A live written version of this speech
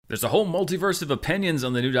There's a whole multiverse of opinions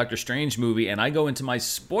on the new Doctor Strange movie, and I go into my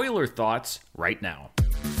spoiler thoughts right now.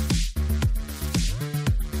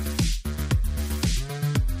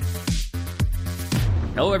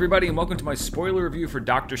 Hello everybody and welcome to my spoiler review for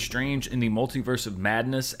Doctor Strange in the Multiverse of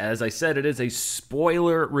Madness. As I said, it is a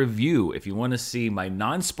spoiler review. If you want to see my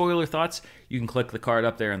non-spoiler thoughts, you can click the card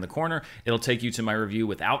up there in the corner. It'll take you to my review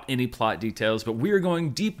without any plot details, but we are going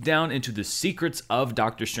deep down into the secrets of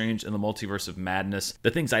Doctor Strange in the Multiverse of Madness.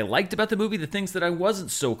 The things I liked about the movie, the things that I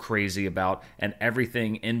wasn't so crazy about, and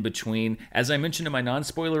everything in between. As I mentioned in my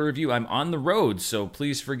non-spoiler review, I'm on the road, so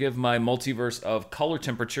please forgive my multiverse of color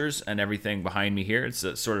temperatures and everything behind me here. It's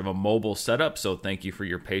sort of a mobile setup, so thank you for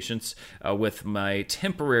your patience with my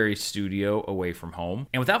temporary studio away from home.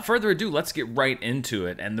 And without further ado, let's get right into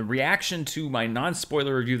it. And the reaction to my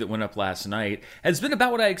non-spoiler review that went up last night has been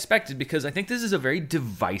about what I expected, because I think this is a very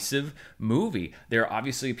divisive movie. There are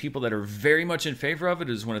obviously people that are very much in favor of it.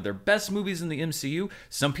 It is one of their best movies in the MCU.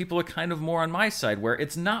 Some people are kind of more on my side, where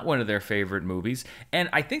it's not one of their favorite movies. And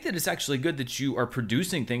I think that it's actually good that you are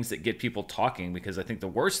producing things that get people talking, because I think the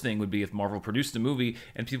worst thing would be if Marvel produced a movie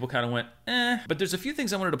and people kind of went, eh. But there's a few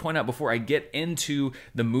things I wanted to point out before I get into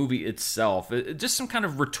the movie itself. Just some kind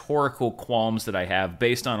of rhetorical qualms that I have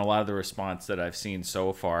based on a lot of the response that I've seen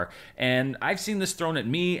so far. And I've seen this thrown at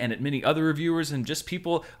me and at many other reviewers and just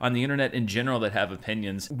people on the internet in general that have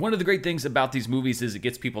opinions. One of the great things about these movies is it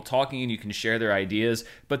gets people talking and you can share their ideas,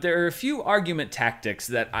 but there are a few argument tactics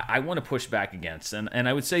that I want to push back against. And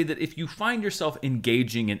I would say that if you find yourself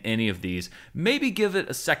engaging in any of these, maybe give it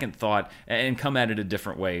a second thought and come at it a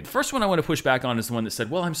different way. The first one I want to push back on is the one that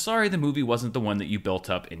said, well, I'm sorry the movie wasn't the one that you built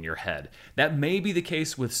up in your head. That may be the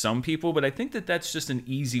case with some people, but I think that that's just an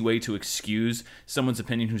easy way to excuse someone's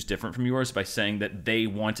opinion who's different from yours by saying that they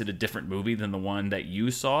wanted a different movie than the one that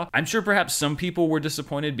you saw. I'm sure perhaps some people were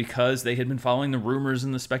disappointed because they had been following the rumors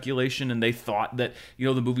and the speculation and they thought that,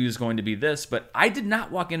 the movie was going to be this, but I did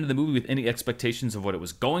not walk into the movie with any expectations of what it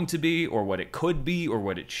was going to be or what it could be or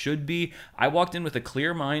what it should be. I walked in with a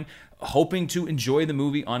clear mind, hoping to enjoy the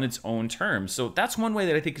movie on its own terms. So that's one way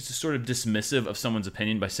that I think is just sort of dismissive of someone's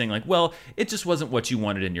opinion by saying like, well, it just wasn't what you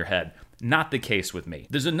wanted in your head. Not the case with me.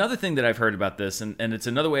 There's another thing that I've heard about this, and it's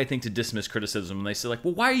another way I think to dismiss criticism when they say like,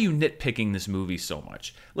 well, why are you nitpicking this movie so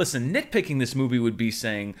much? Listen, nitpicking this movie would be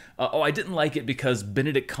saying, oh, I didn't like it because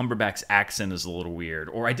Benedict Cumberbatch's accent is a little weird,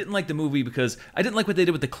 or I didn't like the movie because I didn't like what they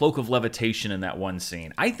did with the cloak of levitation in that one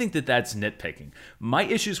scene. I think that that's nitpicking. My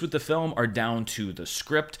issues with the film are down to the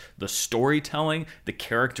script, the storytelling, the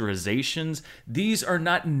characterizations. These are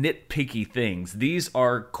not nitpicky things. These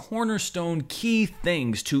are cornerstone key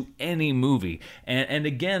things to any movie. And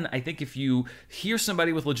again, I think if you hear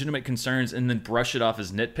somebody with legitimate concerns and then brush it off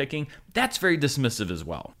as nitpicking, that's very dismissive as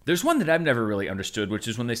well. There's one that I've never really understood, which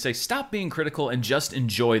is when they say stop being critical and just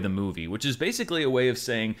enjoy the movie, which is basically a way of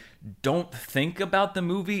saying don't think about the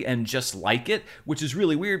movie and just like it, which is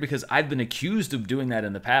really weird because I've been accused of doing that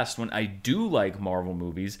in the past when I do like Marvel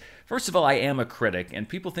movies. First of all, I am a critic, and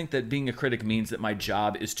people think that being a critic means that my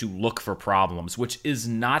job is to look for problems, which is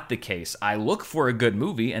not the case. I look for a good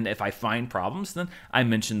movie, and if I find problems, then I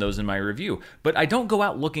mention those in my review. But I don't go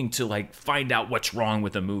out looking to find out what's wrong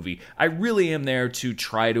with a movie. I really am there to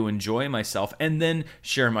try to enjoy myself and then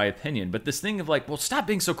share my opinion. But this thing of well, stop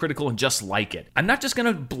being so critical and just like it. I'm not just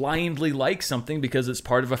going to blindly like something because it's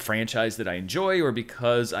part of a franchise that I enjoy or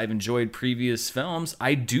because I've enjoyed previous films.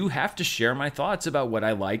 I do have to share my thoughts about what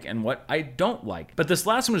I like and what I don't like. But this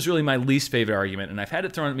last one is really my least favorite argument, and I've had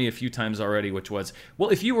it thrown at me a few times already, which was,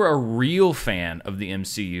 well, if you were a real fan of the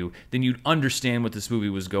MCU, then you'd understand what this movie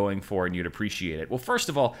was going for and you'd appreciate it. Well, first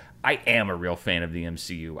of all, I am a real fan of the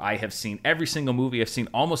MCU. I have seen every single movie. I've seen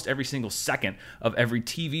almost every single second of every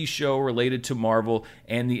TV show related to Marvel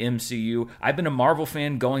and the MCU. I've been a Marvel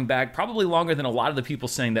fan going back probably longer than a lot of the people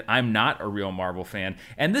saying that I'm not a real Marvel fan.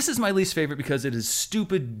 And this is my least favorite because it is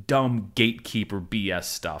stupid, dumb gatekeeper BS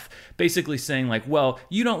stuff. Basically saying well,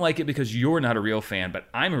 you don't like it because you're not a real fan, but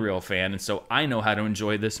I'm a real fan, and so I know how to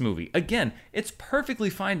enjoy this movie. Again, it's perfectly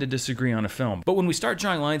fine to disagree on a film, but when we start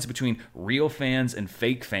drawing lines between real fans and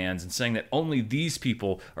fake fans and saying that only these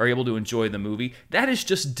people are able to enjoy the movie, that is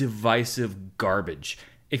just divisive garbage.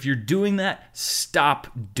 If you're doing that, stop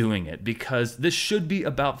doing it, because this should be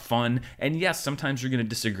about fun. And yes, sometimes you're going to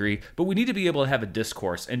disagree, but we need to be able to have a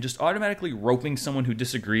discourse, and just automatically roping someone who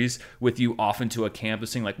disagrees with you off into a camp and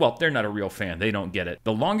saying well, they're not a real fan, they don't get it.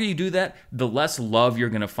 The longer you do that, the less love you're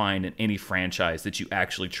going to find in any franchise that you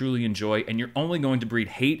actually truly enjoy, and you're only going to breed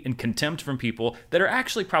hate and contempt from people that are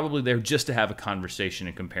actually probably there just to have a conversation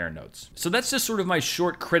and compare notes. So that's just sort of my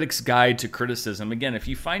short critic's guide to criticism. Again, if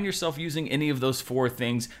you find yourself using any of those four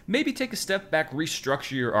things, things, maybe take a step back,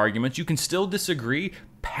 restructure your arguments. You can still disagree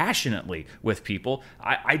passionately with people.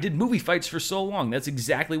 I did movie fights for so long. That's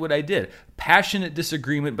exactly what I did. Passionate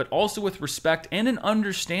disagreement, but also with respect and an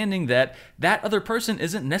understanding that that other person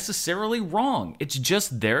isn't necessarily wrong. It's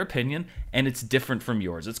just their opinion and it's different from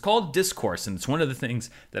yours. It's called discourse, and it's one of the things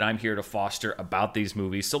that I'm here to foster about these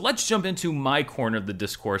movies. So let's jump into my corner of the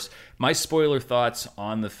discourse, my spoiler thoughts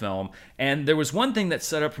on the film. And there was one thing that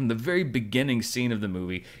set up from the very beginning scene of the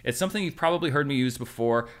movie. It's something you've probably heard me use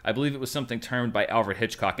before. I believe it was something termed by Alfred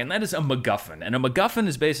Hitchcock, and that is a MacGuffin. And a MacGuffin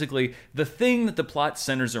is basically the thing that the plot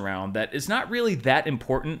centers around that is not really that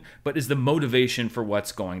important, but is the motivation for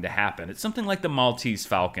what's going to happen. It's something like the Maltese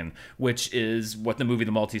Falcon, which is what the movie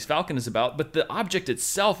The Maltese Falcon is about, but the object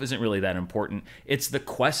itself isn't really that important. It's the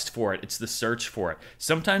quest for it. It's the search for it.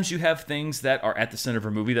 Sometimes you have things that are at the center of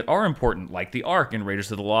a movie that are important, like the Ark in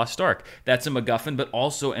Raiders of the Lost Ark. That's a MacGuffin, but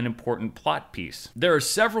also an important plot piece. There are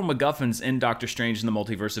several MacGuffins in Doctor Strange in the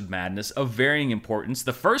Multiverse of Madness of varying importance.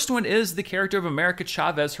 The first one is the character of America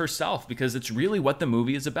Chavez herself, because it's really what the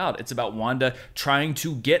movie is about. It's about Wanda trying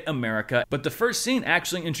to get America, but the first scene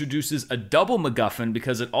actually introduces a double MacGuffin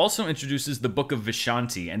because it also introduces the Book of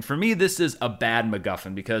Vishanti, and for me this is a bad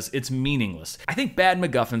MacGuffin because it's meaningless. I think bad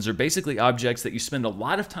MacGuffins are basically objects that you spend a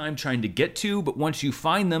lot of time trying to get to, but once you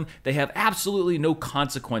find them, they have absolutely no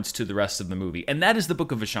consequence to the rest of the movie, and that is the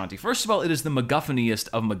Book of Vishanti. First of all, it is the MacGuffiniest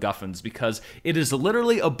of MacGuffins because it is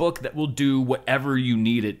literally a book that will do whatever you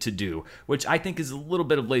need it to do, which I think is a little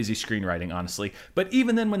bit of lazy screenwriting, honestly. But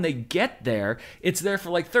even then, when they get there, it's there for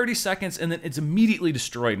like 30 seconds and then it's immediately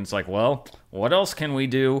destroyed, and it's like, well, what else can we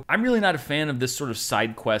do? I'm really not a fan of this sort of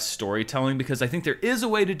side quest storytelling because I think there is a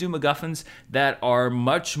way to do MacGuffins that are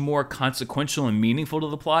much more consequential and meaningful to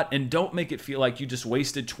the plot and don't make it feel like you just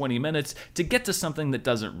wasted 20 minutes to get to something that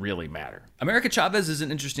doesn't really matter. America Chavez is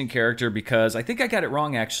an interesting character because I think I got it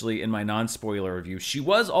wrong actually in my non-spoiler review. She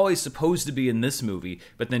was always supposed to be in this movie,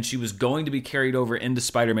 but then she was going to be carried over into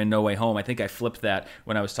Spider-Man No Way Home. I think I flipped that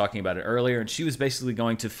when I was talking about it earlier, and she was basically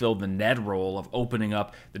going to fill the Ned role of opening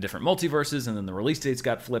up the different multiverses, and then the release dates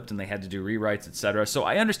got flipped and they had to do rewrites, etc. So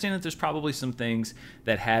I understand that there's probably some things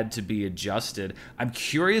that had to be adjusted. I'm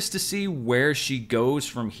curious to see where she goes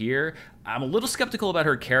from here. I'm a little skeptical about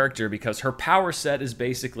her character because her power set is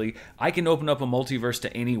basically, I can open up a multiverse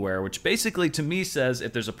to anywhere, which basically to me says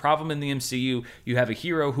if there's a problem in the MCU, you have a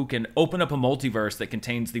hero who can open up a multiverse that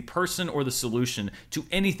contains the person or the solution to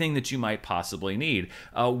anything that you might possibly need,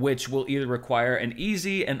 which will either require an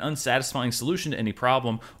easy and unsatisfying solution to any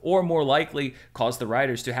problem, or more likely cause the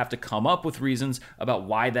writers to have to come up with reasons about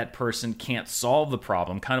why that person can't solve the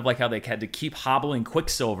problem, kind of like how they had to keep hobbling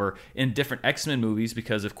Quicksilver in different X-Men movies,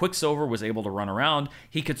 because if Quicksilver was able to run around,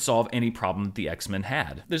 he could solve any problem that the X-Men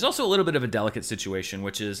had. There's also a little bit of a delicate situation,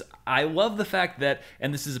 which is, I love the fact that,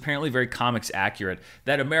 and this is apparently very comics accurate,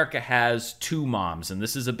 that America has two moms, and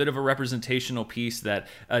this is a bit of a representational piece that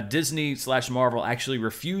Disney/Marvel actually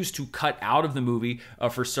refused to cut out of the movie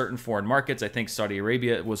for certain foreign markets. I think Saudi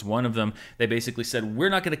Arabia was one of them. They basically said, we're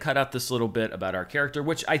not going to cut out this little bit about our character,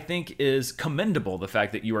 which I think is commendable, the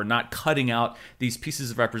fact that you are not cutting out these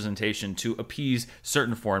pieces of representation to appease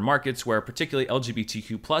certain foreign markets where particularly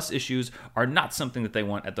LGBTQ plus issues are not something that they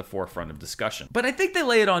want at the forefront of discussion. But I think they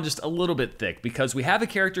lay it on just a little bit thick because we have a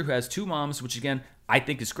character who has two moms, which again, I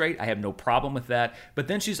think is great. I have no problem with that. But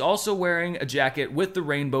then she's also wearing a jacket with the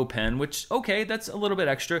rainbow pen, which, okay, that's a little bit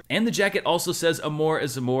extra. And the jacket also says amor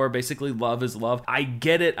is amor, basically love is love. I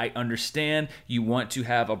get it. I understand. You want to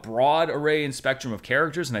have a broad array and spectrum of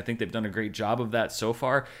characters, and I think they've done a great job of that so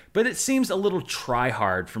far. But it seems a little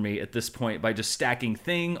try-hard for me at this point by just stacking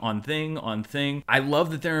thing on thing on thing. I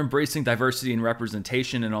love that they're embracing diversity and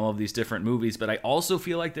representation in all of these different movies, but I also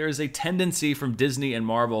feel like there is a tendency from Disney and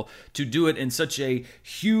Marvel to do it in such a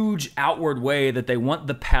huge outward way that they want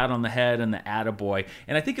the pat on the head and the attaboy.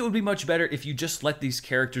 And I think it would be much better if you just let these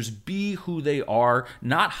characters be who they are,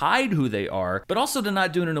 not hide who they are, but also to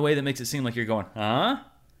not do it in a way that makes it seem like you're going,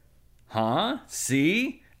 huh?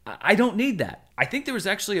 See? I don't need that. I think there was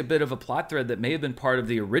actually a bit of a plot thread that may have been part of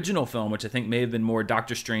the original film, which I think may have been more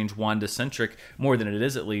Doctor Strange Wanda-centric, more than it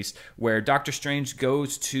is at least, where Doctor Strange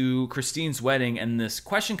goes to Christine's wedding and this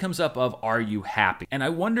question comes up of, are you happy? And I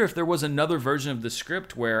wonder if there was another version of the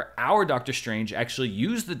script where our Doctor Strange actually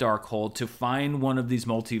used the Darkhold to find one of these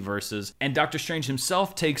multiverses, and Doctor Strange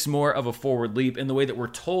himself takes more of a forward leap in the way that we're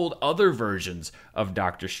told other versions of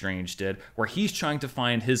Doctor Strange did, where he's trying to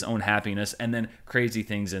find his own happiness and then crazy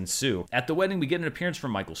things ensue. At the wedding, we get an appearance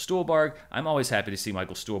from Michael Stuhlbarg. I'm always happy to see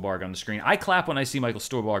Michael Stuhlbarg on the screen. I clap when I see Michael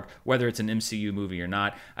Stuhlbarg, whether it's an MCU movie or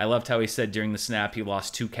not. I loved how he said during the snap he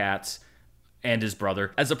lost 2 cats. and his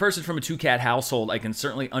brother. As a person from a two-cat household, I can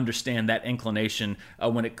certainly understand that inclination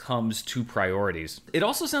when it comes to priorities. It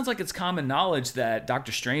also sounds like it's common knowledge that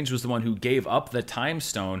Doctor Strange was the one who gave up the Time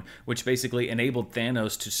Stone, which basically enabled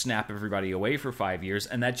Thanos to snap everybody away for 5 years,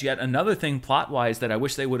 and that's yet another thing plot-wise that I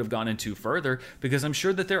wish they would have gone into further, because I'm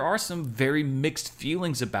sure that there are some very mixed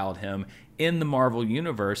feelings about him in the Marvel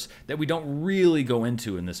Universe that we don't really go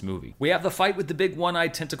into in this movie. We have the fight with the big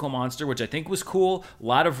one-eyed tentacle monster, which I think was cool. A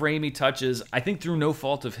lot of Raimi touches. I think through no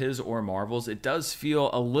fault of his or Marvel's, it does feel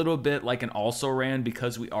a little bit like an also-ran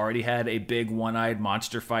because we already had a big one-eyed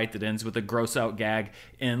monster fight that ends with a gross-out gag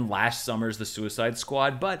in last summer's The Suicide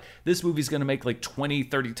Squad, but this movie's going to make like 20,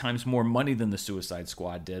 30 times more money than The Suicide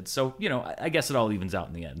Squad did, so, I guess it all evens out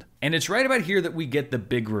in the end. And it's right about here that we get the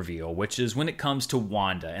big reveal, which is when it comes to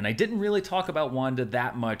Wanda, and I didn't really talk about Wanda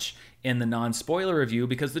that much in the non-spoiler review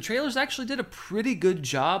because the trailers actually did a pretty good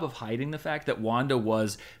job of hiding the fact that Wanda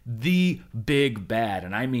was the big bad,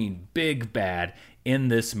 and I mean big bad, in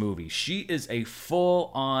this movie. She is a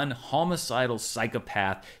full-on homicidal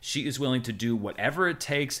psychopath. She is willing to do whatever it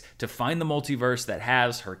takes to find the multiverse that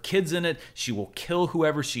has her kids in it. She will kill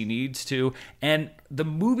whoever she needs to. And the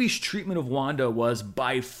movie's treatment of Wanda was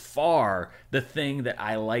by far the thing that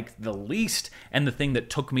I liked the least and the thing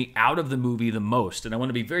that took me out of the movie the most. And I want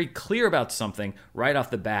to be very clear about something right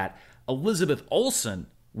off the bat. Elizabeth Olsen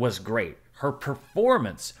was great. Her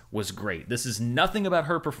performance was great. This is nothing about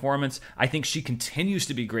her performance. I think she continues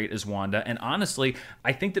to be great as Wanda. And honestly,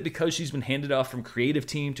 I think that because she's been handed off from creative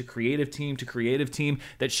team to creative team to creative team,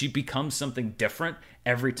 that she becomes something different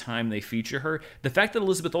every time they feature her. The fact that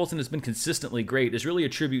Elizabeth Olsen has been consistently great is really a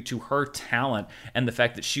tribute to her talent and the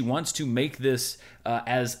fact that she wants to make this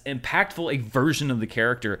as impactful a version of the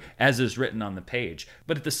character as is written on the page.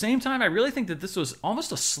 But at the same time, I really think that this was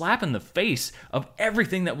almost a slap in the face of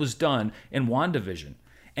everything that was done in WandaVision.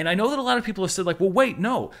 And I know that a lot of people have said, like, well, wait,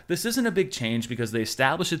 no, this isn't a big change because they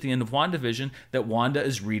established at the end of WandaVision that Wanda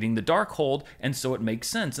is reading the Darkhold, and so it makes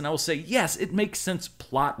sense. And I will say, yes, it makes sense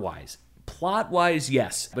plot-wise. Plot-wise,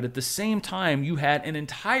 yes. But at the same time, you had an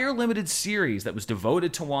entire limited series that was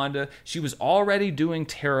devoted to Wanda. She was already doing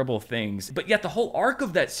terrible things. But yet the whole arc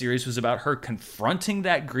of that series was about her confronting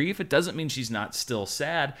that grief. It doesn't mean she's not still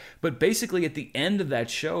sad. But basically, at the end of that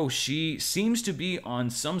show, she seems to be on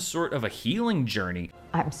some sort of a healing journey.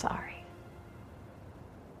 I'm sorry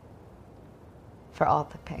for all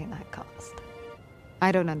the pain I caused.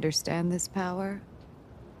 I don't understand this power,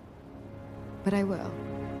 but I will.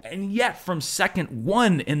 And yet, from second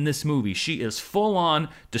one in this movie, she is full on,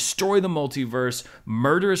 destroy the multiverse,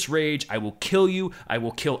 murderous rage, I will kill you, I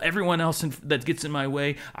will kill everyone else that gets in my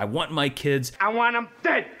way, I want my kids. I want him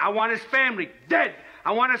dead, I want his family dead,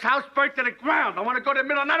 I want his house burnt to the ground, I want to go to the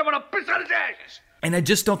middle of the night, I want to piss on his ashes. And I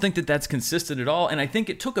just don't think that that's consistent at all. And I think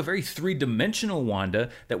it took a very three-dimensional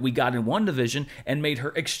Wanda that we got in WandaVision and made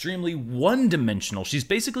her extremely one-dimensional. She's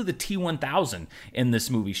basically the T-1000 in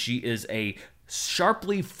this movie. She is a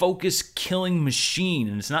sharply focused killing machine,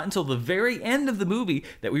 and it's not until the very end of the movie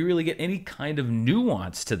that we really get any kind of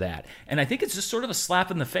nuance to that. And I think it's just sort of a slap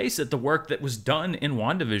in the face at the work that was done in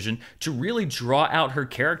WandaVision to really draw out her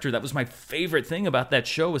character. That was my favorite thing about that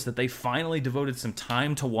show, was that they finally devoted some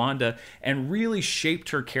time to Wanda and really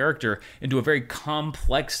shaped her character into a very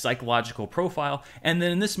complex psychological profile, and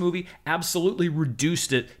then in this movie absolutely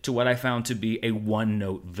reduced it to what I found to be a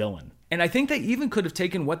one-note villain. And I think they even could have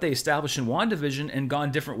taken what they established in WandaVision and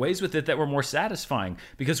gone different ways with it that were more satisfying.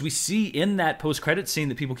 Because we see in that post-credit scene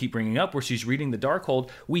that people keep bringing up where she's reading the Darkhold,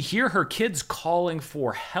 we hear her kids calling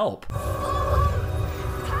for help.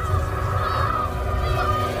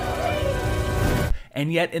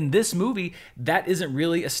 And yet in this movie, that isn't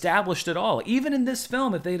really established at all. Even in this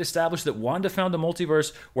film, if they had established that Wanda found a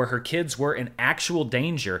multiverse where her kids were in actual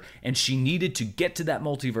danger and she needed to get to that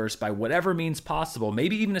multiverse by whatever means possible,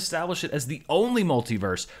 maybe even establish it as the only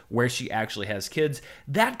multiverse where she actually has kids,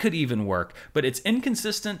 that could even work. But it's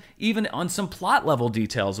inconsistent even on some plot level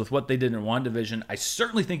details with what they did in WandaVision. I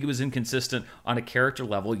certainly think it was inconsistent on a character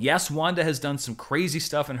level. Yes, Wanda has done some crazy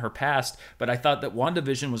stuff in her past, but I thought that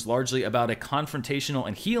WandaVision was largely about a confrontation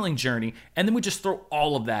and healing journey, and then we just throw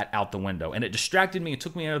all of that out the window, and it distracted me. It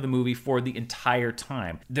took me out of the movie for the entire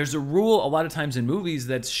time. There's a rule a lot of times in movies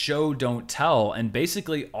that's show don't tell, and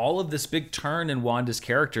basically all of this big turn in Wanda's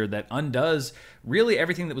character that undoes really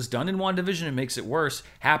everything that was done in WandaVision and makes it worse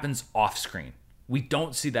happens off screen. We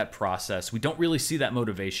don't see that process. We don't really see that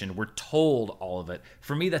motivation. We're told all of it.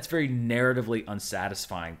 For me, that's very narratively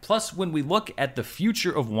unsatisfying. Plus, when we look at the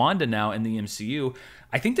future of Wanda now in the MCU,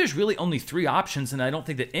 I think there's really only 3 options, and I don't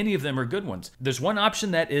think that any of them are good ones. There's one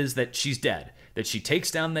option that is that she's dead, that she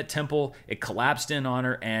takes down that temple, it collapsed in on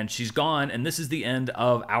her, and she's gone, and this is the end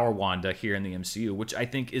of our Wanda here in the MCU, which I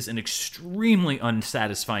think is an extremely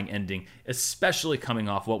unsatisfying ending, especially coming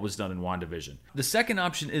off what was done in WandaVision. The second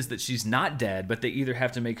option is that she's not dead, but they either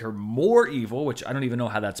have to make her more evil, which I don't even know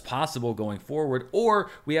how that's possible going forward, or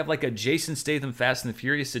we have like a Jason Statham Fast and the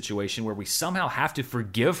Furious situation where we somehow have to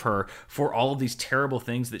forgive her for all of these terrible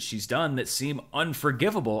things that she's done that seem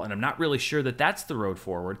unforgivable, and I'm not really sure that that's the road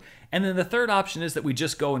forward. And then the third option is that we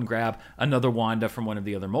just go and grab another Wanda from one of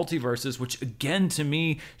the other multiverses, which again to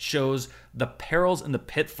me shows the perils and the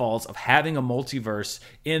pitfalls of having a multiverse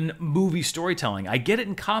in movie storytelling. I get it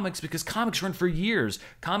in comics because comics run for years.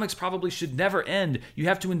 Comics probably should never end. You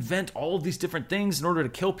have to invent all of these different things in order to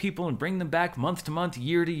kill people and bring them back month to month,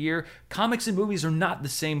 year to year. Comics and movies are not the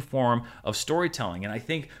same form of storytelling. And I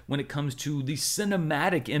think when it comes to the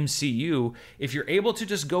cinematic MCU, if you're able to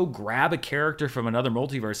just go grab a character from another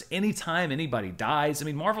multiverse anytime anybody dies, I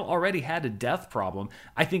mean, Marvel already had a death problem.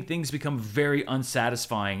 I think things become very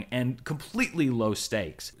unsatisfying and completely low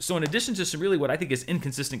stakes. So in addition to some really what I think is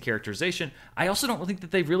inconsistent characterization, I also don't think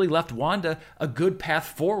that they've really left Wanda a good path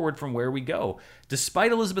forward from where we go.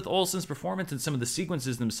 Despite Elizabeth Olsen's performance and some of the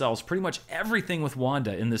sequences themselves, pretty much everything with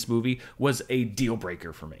Wanda in this movie was a deal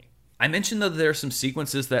breaker for me. I mentioned, though, that there are some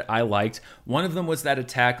sequences that I liked. One of them was that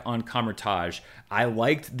attack on Kamar-Taj. I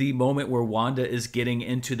liked the moment where Wanda is getting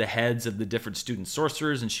into the heads of the different student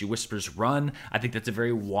sorcerers and she whispers, "Run." I think that's a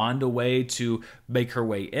very Wanda way to make her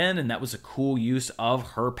way in, and that was a cool use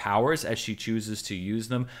of her powers as she chooses to use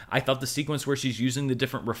them. I thought the sequence where she's using the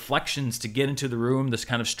different reflections to get into the room, this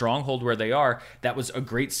kind of stronghold where they are, that was a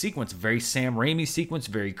great sequence. Very Sam Raimi sequence,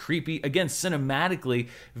 very creepy. Again, cinematically,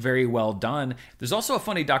 very well done. There's also a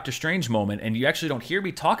funny Doctor Strange moment, and you actually don't hear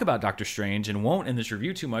me talk about Doctor Strange and won't in this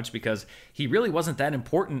review too much because he really wasn't that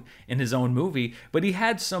important in his own movie, but he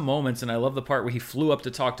had some moments, and I love the part where he flew up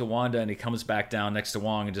to talk to Wanda and he comes back down next to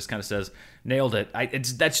Wong and just kind of says, "Nailed it."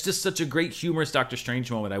 That's just such a great humorous Doctor Strange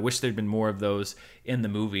moment. I wish there'd been more of those in the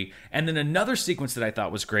movie. And then another sequence that I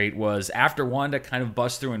thought was great was after Wanda kind of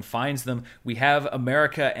busts through and finds them, we have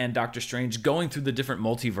America and Doctor Strange going through the different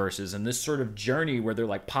multiverses and this sort of journey where they're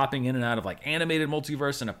like popping in and out of like animated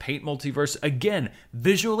multiverse and a paint multiverse. Again,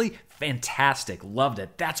 visually fantastic. Loved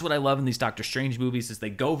it. That's what I love in these Doctor Strange movies is they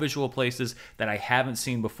go visual places that I haven't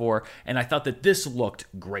seen before, and I thought that this looked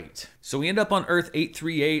great. So we end up on Earth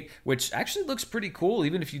 838, which actually looks pretty cool,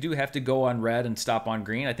 even if you do have to go on red and stop on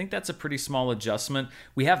green. I think that's a pretty small adjustment.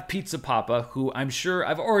 We have Pizza Papa, who I'm sure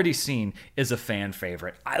I've already seen is a fan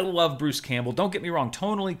favorite. I love Bruce Campbell. Don't get me wrong,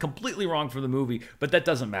 tonally completely wrong for the movie, but that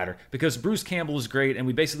doesn't matter because Bruce Campbell is great, and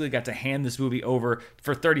we basically got to hand this movie over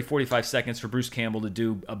for 30-45 seconds for Bruce Campbell to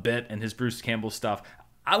do a bit and his Bruce Campbell stuff.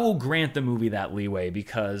 I will grant the movie that leeway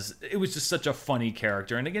because it was just such a funny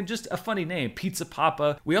character. And again, just a funny name, Pizza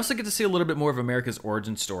Papa. We also get to see a little bit more of America's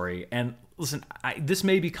origin story. And listen, this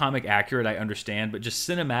may be comic accurate, I understand, but just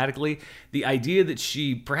cinematically, the idea that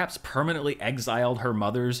she perhaps permanently exiled her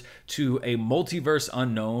mothers to a multiverse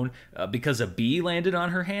unknown because a bee landed on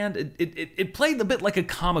her hand, it played a bit like a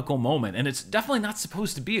comical moment, and it's definitely not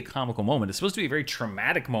supposed to be a comical moment. It's supposed to be a very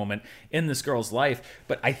traumatic moment in this girl's life,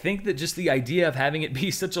 but I think that just the idea of having it be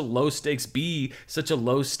such a low-stakes bee, such a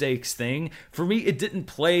low-stakes thing, for me, it didn't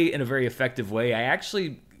play in a very effective way. I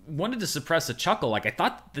actually wanted to suppress a chuckle. Like, I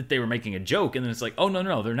thought that they were making a joke, and then it's like, oh,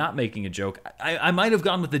 no, they're not making a joke. I might have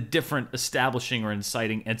gone with a different establishing or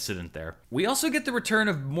inciting incident there. We also get the return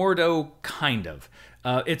of Mordo, kind of.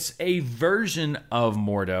 It's a version of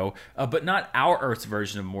Mordo, but not our Earth's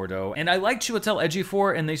version of Mordo. And I like Chiwetel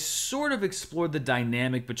Ejiofor, and they sort of explored the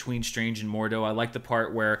dynamic between Strange and Mordo. I like the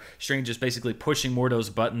part where Strange is basically pushing Mordo's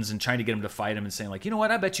buttons and trying to get him to fight him and saying, like, you know what,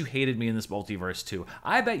 I bet you hated me in this multiverse too.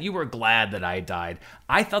 I bet you were glad that I died.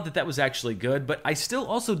 I thought that was actually good, but I still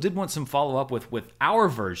also did want some follow-up with our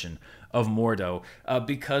version of Mordo,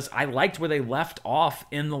 because I liked where they left off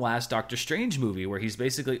in the last Doctor Strange movie, where he's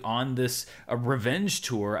basically on this revenge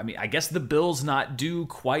tour. I mean, I guess the bill's not due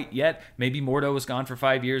quite yet. Maybe Mordo was gone for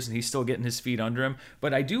 5 years and he's still getting his feet under him.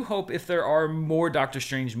 But I do hope if there are more Doctor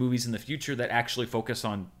Strange movies in the future that actually focus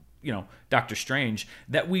on, you know, Doctor Strange,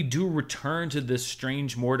 that we do return to this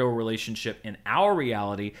Strange Mordo relationship in our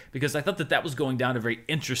reality, because I thought that was going down a very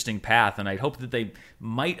interesting path, and I hope that they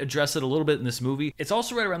might address it a little bit in this movie. It's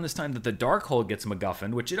also right around this time that the Darkhold gets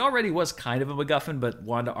MacGuffin, which it already was kind of a MacGuffin, but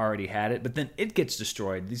Wanda already had it, but then it gets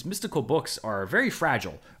destroyed. These mystical books are very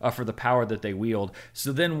fragile for the power that they wield,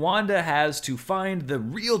 so then Wanda has to find the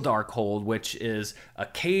real Darkhold, which is a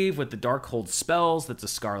cave with the Darkhold spells, that's a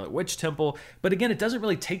Scarlet Witch temple, but again, it doesn't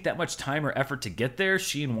really take that that much time or effort to get there.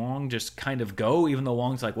 She and Wong just kind of go, even though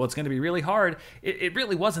Wong's like, well, it's going to be really hard. It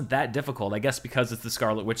really wasn't that difficult, I guess, because it's the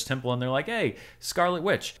Scarlet Witch Temple, and they're like, hey, Scarlet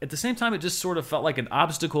Witch. At the same time, it just sort of felt like an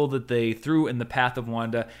obstacle that they threw in the path of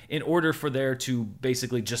Wanda in order for there to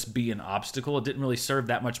basically just be an obstacle. It didn't really serve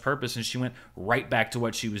that much purpose, and she went right back to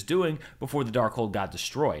what she was doing before the Darkhold got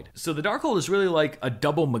destroyed. So the Darkhold is really like a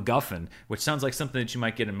double MacGuffin, which sounds like something that you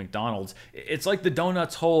might get in McDonald's. It's like the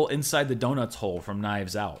donuts hole inside the donuts hole from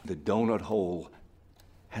Knives Out. The donut hole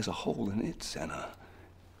has a hole in it, Senna.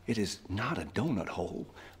 It is not a donut hole,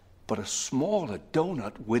 but a smaller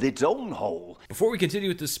donut with its own hole. Before we continue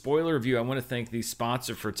with this spoiler review, I want to thank the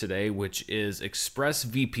sponsor for today, which is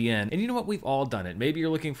ExpressVPN. And you know what? We've all done it. Maybe you're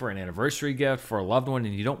looking for an anniversary gift for a loved one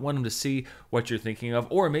and you don't want them to see what you're thinking of.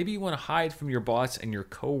 Or maybe you want to hide from your boss and your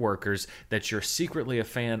coworkers that you're secretly a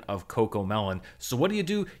fan of Coco Melon. So what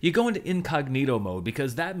do? You go into incognito mode,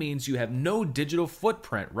 because that means you have no digital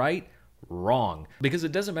footprint, right? Wrong. Because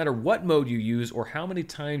it doesn't matter what mode you use or how many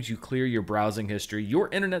times you clear your browsing history, your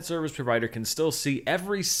internet service provider can still see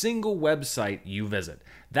every single website you visit.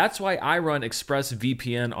 That's why I run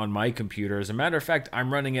ExpressVPN on my computer. As a matter of fact,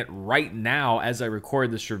 I'm running it right now as I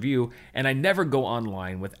record this review, and I never go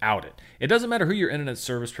online without it. It doesn't matter who your internet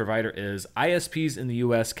service provider is, ISPs in the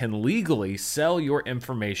US can legally sell your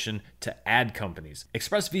information to ad companies.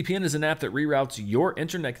 ExpressVPN is an app that reroutes your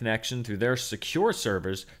internet connection through their secure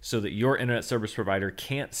servers so that your internet service provider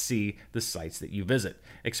can't see the sites that you visit.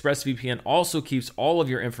 ExpressVPN also keeps all of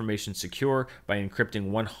your information secure by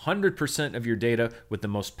encrypting 100% of your data with the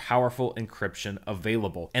most powerful encryption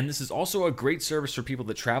available. And this is also a great service for people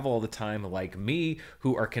that travel all the time, like me,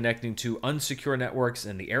 who are connecting to unsecure networks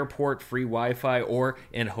in the airport, free Wi-Fi, or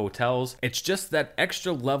in hotels. It's just that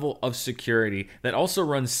extra level of security that also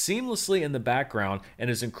runs seamlessly in the background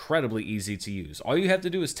and is incredibly easy to use. All you have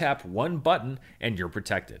to do is tap one button and you're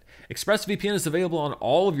protected. ExpressVPN is available on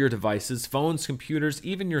all of your devices, phones, computers,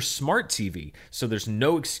 even your smart TV, so there's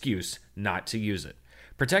no excuse not to use it.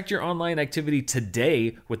 Protect your online activity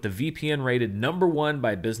today with the VPN rated #1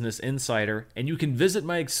 by Business Insider, and you can visit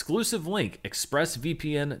my exclusive link,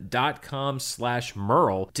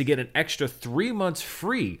 expressvpn.com/Merle, to get an extra 3 months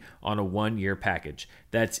free on a 1-year package.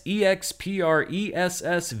 That's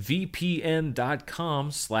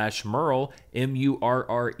expressvpn.com/Merle,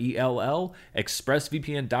 MURRELL,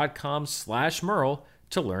 expressvpn.com/Merle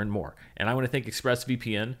to learn more. And I want to thank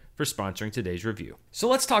ExpressVPN for sponsoring today's review. So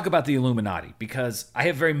let's talk about the Illuminati, because I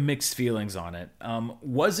have very mixed feelings on it.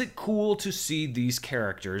 Was it cool to see these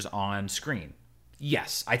characters on screen?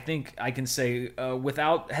 Yes, I think I can say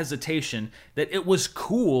without hesitation that it was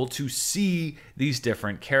cool to see these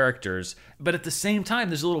different characters. But at the same time,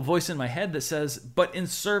 there's a little voice in my head that says, but in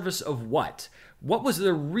service of what? What was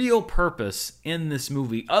the real purpose in this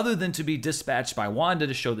movie other than to be dispatched by Wanda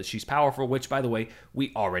to show that she's powerful, which, by the way,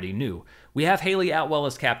 we already knew. We have Haley Atwell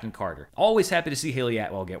as Captain Carter. Always happy to see Haley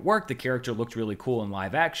Atwell get work. The character looked really cool in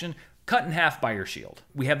live action. Cut in half by your shield.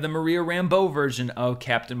 We have the Maria Rambeau version of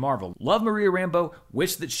Captain Marvel. Love Maria Rambeau.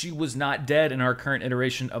 Wish that she was not dead in our current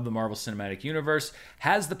iteration of the Marvel Cinematic Universe.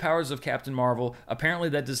 Has the powers of Captain Marvel. Apparently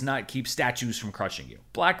that does not keep statues from crushing you.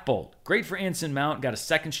 Black Bolt. Great for Anson Mount. Got a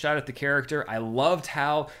second shot at the character. I loved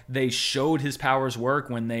how they showed his powers work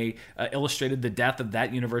when they illustrated the death of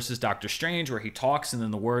that universe's Doctor Strange, where he talks and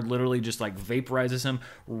then the word literally just like vaporizes him.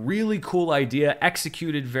 Really cool idea.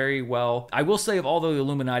 Executed very well. I will say of all the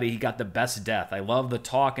Illuminati, he got the best death. I love the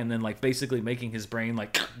talk and then like basically making his brain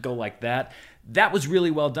like go like that. That was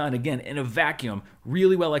really well done. Again, in a vacuum,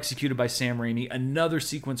 really well executed by Sam Raimi. Another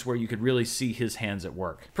sequence where you could really see his hands at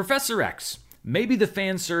work. Professor X. Maybe the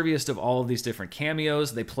fan serviest of all of these different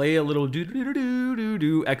cameos. They play a little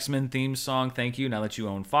do X-Men theme song. Thank you. Now that you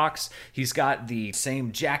own Fox. He's got the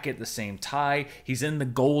same jacket, the same tie. He's in the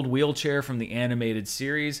gold wheelchair from the animated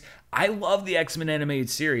series. I love the X-Men animated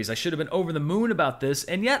series. I should have been over the moon about this,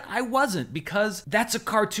 and yet I wasn't, because that's a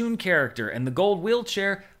cartoon character, and the gold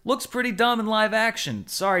wheelchair looks pretty dumb in live action.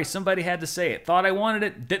 Sorry, somebody had to say it. Thought I wanted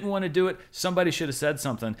it, didn't want to do it. Somebody should have said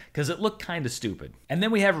something, because it looked kind of stupid. And then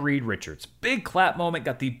we have Reed Richards. Big clap moment,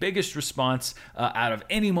 got the biggest response out of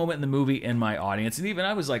any moment in the movie in my audience. And even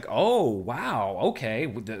I was like, oh, wow, okay,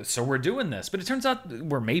 so we're doing this. But it turns out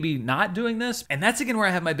we're maybe not doing this. And that's again where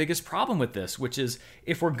I have my biggest problem with this, which is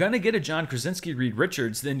if we're going to get a John Krasinski Reed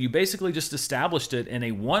Richards, then you basically just established it in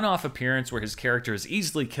a one-off appearance where his character is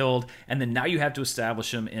easily killed, and then now you have to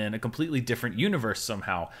establish him in a completely different universe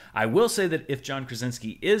somehow. I will say that if John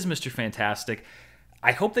Krasinski is Mr. Fantastic,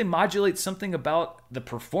 I hope they modulate something about the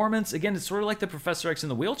performance. Again, it's sort of like the Professor X in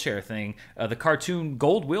the wheelchair thing, the cartoon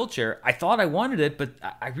gold wheelchair. I thought I wanted it, but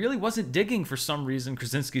I really wasn't digging for some reason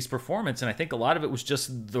Krasinski's performance, and I think a lot of it was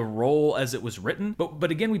just the role as it was written. But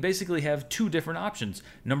again, we basically have two different options.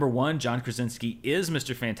 Number one, John Krasinski is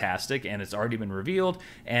Mr. Fantastic, and it's already been revealed,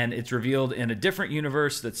 and it's revealed in a different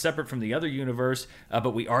universe that's separate from the other universe,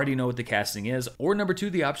 but we already know what the casting is. Or number two,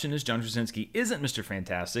 the option is John Krasinski isn't Mr.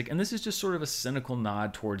 Fantastic, and this is just sort of a cynical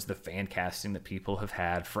nod towards the fan casting that people have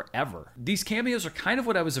had forever. These cameos are kind of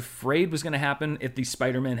what I was afraid was going to happen if the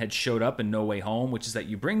Spider-Man had showed up in No Way Home, which is that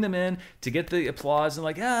you bring them in to get the applause and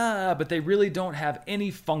but they really don't have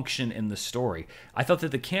any function in the story. I thought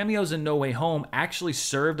that the cameos in No Way Home actually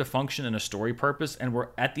served a function and a story purpose and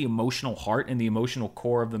were at the emotional heart and the emotional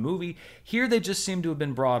core of the movie. Here they just seem to have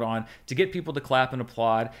been brought on to get people to clap and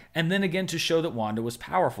applaud, and then again to show that Wanda was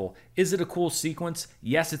powerful. Is it a cool sequence?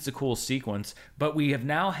 Yes, it's a cool sequence, but we have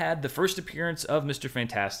now had the first appearance of Mr.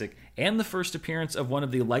 Fantastic and the first appearance of one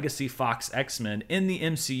of the legacy Fox X-Men in the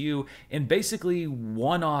MCU in basically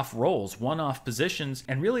one-off roles, one-off positions,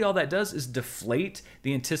 and really all that does is deflate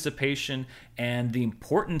the anticipation and the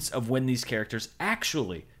importance of when these characters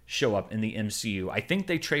actually show up in the MCU. I think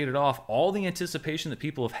they traded off all the anticipation that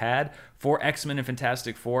people have had for X-Men and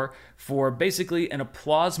Fantastic Four for basically an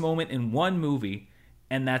applause moment in one movie,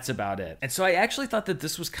 and that's about it. And so I actually thought that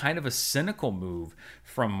this was kind of a cynical move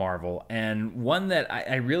from Marvel, and one that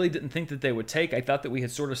I really didn't think that they would take. I thought that we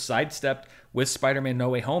had sort of sidestepped with Spider-Man No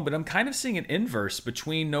Way Home, but I'm kind of seeing an inverse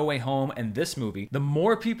between No Way Home and this movie. The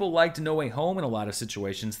more people liked No Way Home in a lot of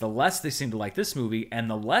situations, the less they seem to like this movie, and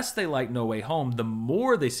the less they like No Way Home, the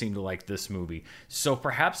more they seem to like this movie. So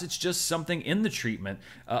perhaps it's just something in the treatment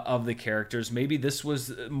of the characters. Maybe this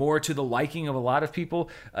was more to the liking of a lot of people.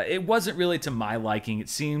 It wasn't really to my liking. It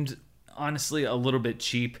seemed honestly a little bit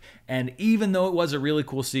cheap, and even though it was a really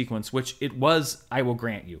cool sequence, which it was, I will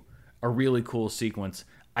grant you, a really cool sequence,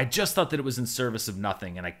 I just thought that it was in service of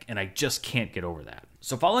nothing, and I just can't get over that.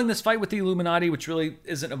 So following this fight with the Illuminati, which really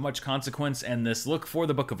isn't of much consequence, and this look for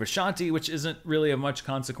the Book of Vishanti, which isn't really of much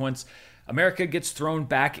consequence, America gets thrown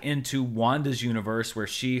back into Wanda's universe, where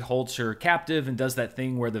she holds her captive and does that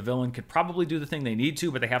thing where the villain could probably do the thing they need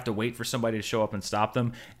to, but they have to wait for somebody to show up and stop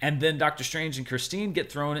them. And then Doctor Strange and Christine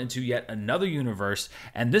get thrown into yet another universe,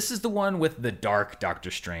 and this is the one with the dark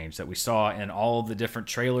Doctor Strange that we saw in all the different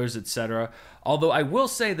trailers, etc. Although I will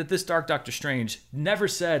say that this dark Doctor Strange never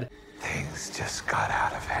said, "Things just got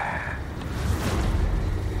out of hand."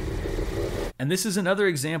 And this is another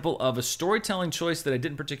example of a storytelling choice that I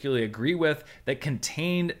didn't particularly agree with, that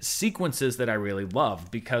contained sequences that I really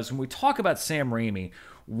loved. Because when we talk about Sam Raimi,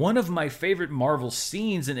 one of my favorite Marvel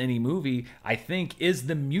scenes in any movie, I think, is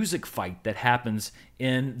the music fight that happens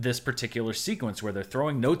in this particular sequence, where they're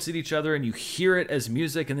throwing notes at each other and you hear it as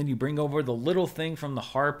music, and then you bring over the little thing from the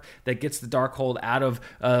harp that gets the Darkhold out of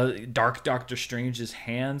Dark Doctor Strange's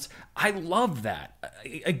hands. I love that.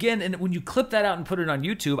 Again, and when you clip that out and put it on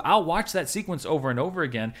YouTube, I'll watch that sequence over and over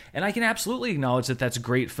again, and I can absolutely acknowledge that that's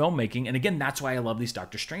great filmmaking. And again, that's why I love these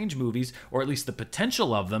Doctor Strange movies, or at least the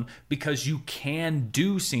potential of them, because you can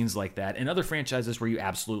do scenes like that in other franchises where you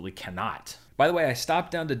absolutely cannot. By the way, I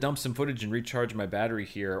stopped down to dump some footage and recharge my battery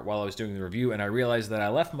here while I was doing the review, and I realized that I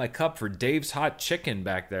left my cup for Dave's Hot Chicken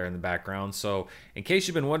back there in the background. So in case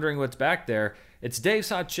you've been wondering what's back there, it's Dave's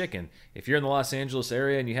Hot Chicken. If you're in the Los Angeles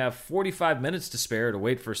area and you have 45 minutes to spare to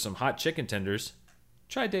wait for some hot chicken tenders,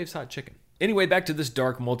 try Dave's Hot Chicken. Anyway, back to this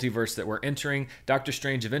dark multiverse that we're entering. Doctor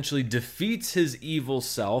Strange eventually defeats his evil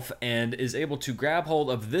self and is able to grab hold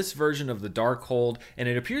of this version of the Darkhold, and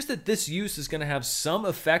it appears that this use is going to have some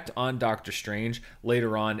effect on Doctor Strange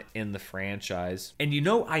later on in the franchise. And you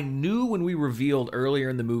know, I knew when we revealed earlier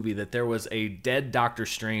in the movie that there was a dead Doctor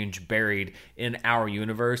Strange buried in our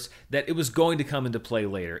universe, that it was going to come into play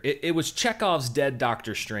later. It was Chekhov's dead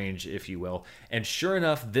Doctor Strange, if you will. And sure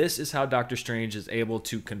enough, this is how Doctor Strange is able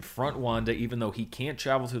to confront Wanda. Even though he can't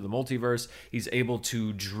travel through the multiverse, he's able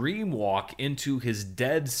to dream walk into his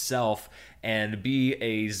dead self and be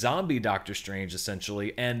a zombie Doctor Strange,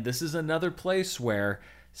 essentially. And this is another place where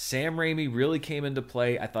Sam Raimi really came into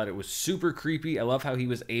play. I thought it was super creepy. I love how he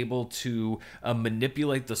was able to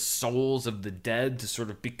manipulate the souls of the dead to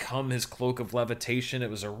sort of become his cloak of levitation. It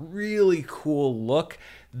was a really cool look.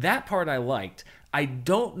 That part I liked. I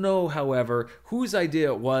don't know, however, whose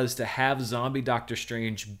idea it was to have zombie Doctor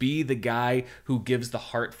Strange be the guy who gives the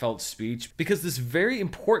heartfelt speech, because this very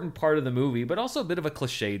important part of the movie, but also a bit of a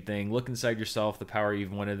cliched thing, look inside yourself, the power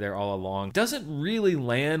you've wanted there all along, doesn't really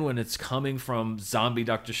land when it's coming from zombie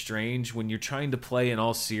Doctor Strange, when you're trying to play in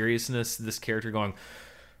all seriousness this character going,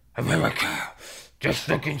 "America, Just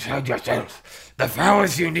look inside yourself. The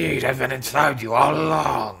powers you need have been inside you all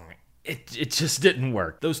along. It just didn't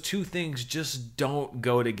work. Those two things just don't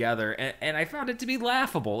go together, and I found it to be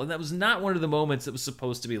laughable, and that was not one of the moments that was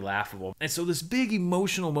supposed to be laughable. And so this big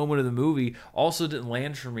emotional moment of the movie also didn't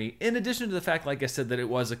land for me, in addition to the fact, like I said, that it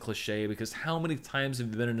was a cliche, because how many times have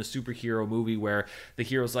you been in a superhero movie where the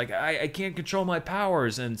hero's like, I can't control my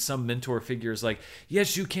powers, and some mentor figure is like,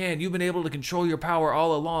 yes you can, you've been able to control your power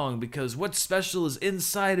all along, because what's special is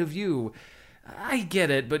inside of you. I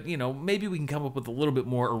get it, but, maybe we can come up with a little bit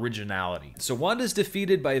more originality. So Wanda's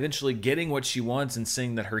defeated by eventually getting what she wants and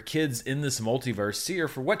seeing that her kids in this multiverse see her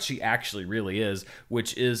for what she actually really is,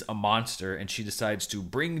 which is a monster, and she decides to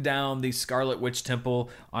bring down the Scarlet Witch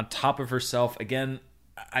Temple on top of herself. Again,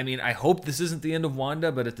 I hope this isn't the end of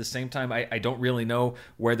Wanda, but at the same time, I don't really know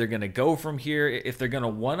where they're going to go from here. If they're going to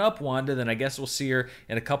one-up Wanda, then I guess we'll see her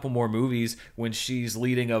in a couple more movies when she's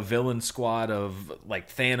leading a villain squad of, like,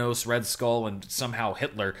 Thanos, Red Skull, and somehow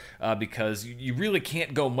Hitler, because you really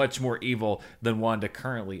can't go much more evil than Wanda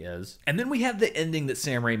currently is. And then we have the ending that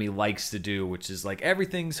Sam Raimi likes to do, which is like,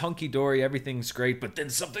 everything's hunky-dory, everything's great, but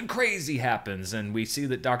then something crazy happens, and we see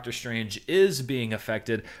that Doctor Strange is being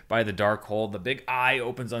affected by the Darkhold. The big eye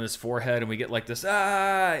opens on his forehead, and we get like this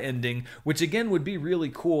ending, which again would be really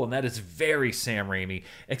cool, and that is very Sam Raimi,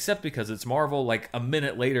 except because it's Marvel. Like a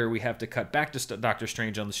minute later, we have to cut back to Doctor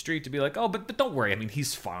Strange on the street to be like, oh, but don't worry,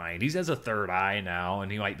 he's fine. He has a third eye now,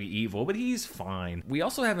 and he might be evil, but he's fine. We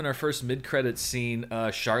also have in our first mid-credits scene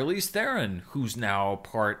Charlize Theron, who's now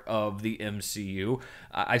part of the MCU.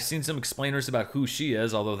 I've seen some explainers about who she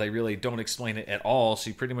is, although they really don't explain it at all.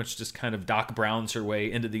 She pretty much just kind of Doc Browns her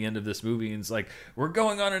way into the end of this movie and is like, we're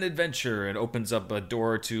going on an adventure, and opens up a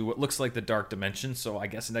door to what looks like the Dark Dimension. So I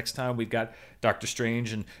guess next time we've got Doctor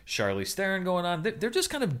Strange and Charlize Theron going on. They're just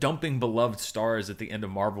kind of dumping beloved stars at the end of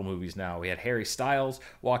Marvel movies now. We had Harry Styles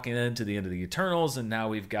walking into the end of the Eternals, and now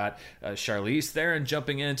we've got Charlize Theron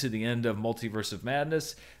jumping into the end of Multiverse of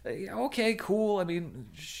Madness. Okay, cool.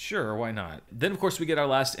 Sure, why not? Then, of course, we get our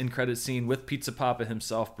last end-credit scene with Pizza Papa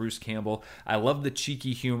himself, Bruce Campbell. I love the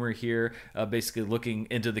cheeky humor here, basically looking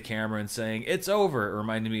into the camera and saying, it's over. It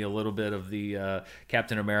reminded me a little bit of the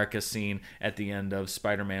Captain America scene at the end of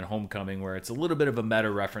Spider-Man Homecoming, where it's a little bit of a meta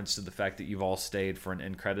reference to the fact that you've all stayed for an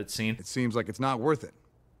end-credit scene. It seems like it's not worth it.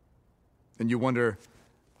 And you wonder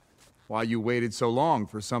why you waited so long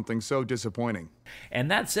for something so disappointing.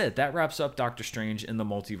 And that's it. That wraps up Doctor Strange in the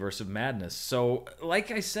Multiverse of Madness. So,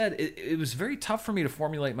 like I said, it was very tough for me to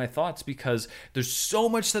formulate my thoughts because there's so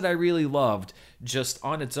much that I really loved just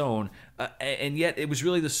on its own, and yet it was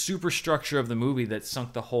really the superstructure of the movie that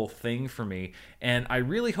sunk the whole thing for me. And I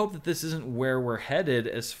really hope that this isn't where we're headed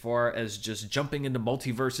as far as just jumping into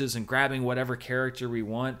multiverses and grabbing whatever character we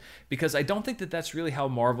want, because I don't think that that's really how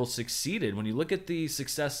Marvel succeeded. When you look at the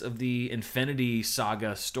success of the Infinity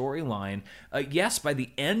Saga storyline, yes, by the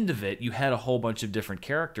end of it, you had a whole bunch of different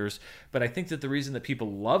characters, but I think that the reason that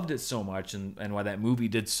people loved it so much and why that movie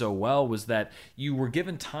did so well was that you were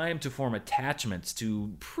given time to form attachments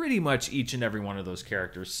to pretty much each and every one of those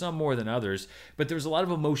characters, some more than others, but there was a lot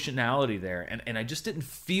of emotionality there, and I just didn't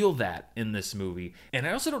feel that in this movie. And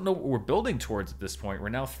I also don't know what we're building towards at this point. We're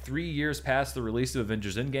now 3 years past the release of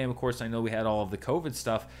Avengers Endgame. Of course, I know we had all of the COVID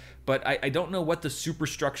stuff, but I don't know what the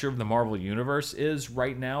superstructure of the Marvel Universe is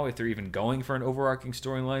right now, if they're even going for an overarching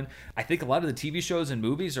storyline. I think a lot of the TV shows and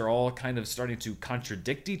movies are all kind of starting to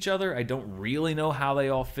contradict each other. I don't really know how they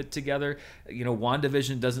all fit together.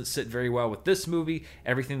 WandaVision doesn't sit very well with this movie.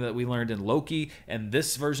 Everything that we learned in Loki and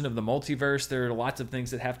this version of the multiverse, there are lots of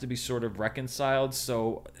things that have to be sort of reconciled.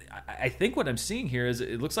 So I think what I'm seeing here is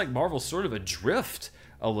it looks like Marvel's sort of adrift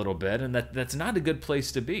a little bit, and that's not a good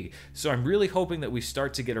place to be. So I'm really hoping that we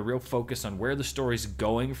start to get a real focus on where the story's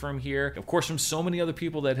going from here. Of course, from so many other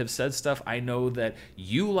people that have said stuff, I know that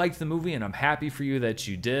you liked the movie, and I'm happy for you that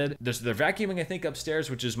you did. They're vacuuming, I think,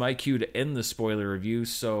 upstairs, which is my cue to end the spoiler review.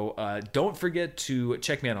 So don't forget to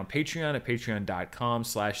check me out on Patreon at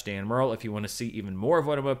patreon.com/Dan Murrell if you want to see even more of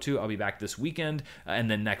what I'm up to. I'll be back this weekend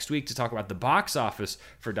and then next week to talk about the box office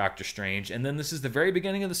for Doctor Strange. And then this is the very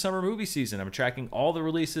beginning of the summer movie season. I'm tracking all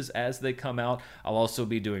the releases as they come out. I'll also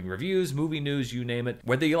be doing reviews, movie news, you name it.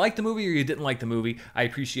 Whether you like the movie or you didn't like the movie, I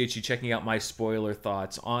appreciate you checking out my spoiler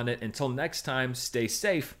thoughts on it. Until next time, stay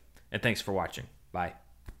safe, and thanks for watching. Bye.